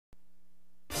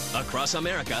across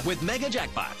America with mega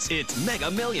jackpots. It's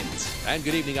Mega Millions. And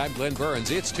good evening, I'm Glenn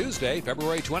Burns. It's Tuesday,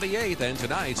 February 28th, and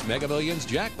tonight's Mega Millions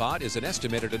jackpot is an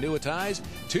estimated annuitized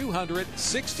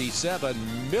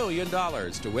 $267 million.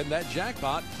 To win that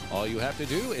jackpot, all you have to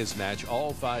do is match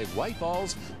all 5 white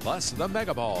balls plus the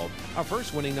Mega Ball. Our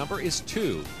first winning number is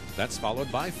 2. That's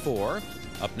followed by 4.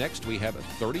 Up next, we have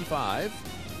 35,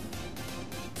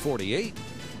 48,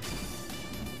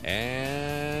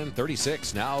 and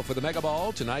 36. Now for the Mega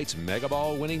Ball. Tonight's Mega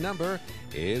Ball winning number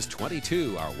is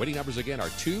 22. Our winning numbers again are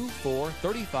 2, 4,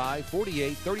 35,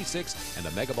 48, 36, and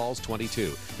the Mega Ball's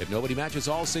 22. If nobody matches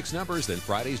all 6 numbers, then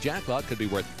Friday's jackpot could be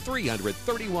worth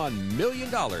 $331 million.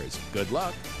 Good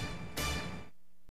luck.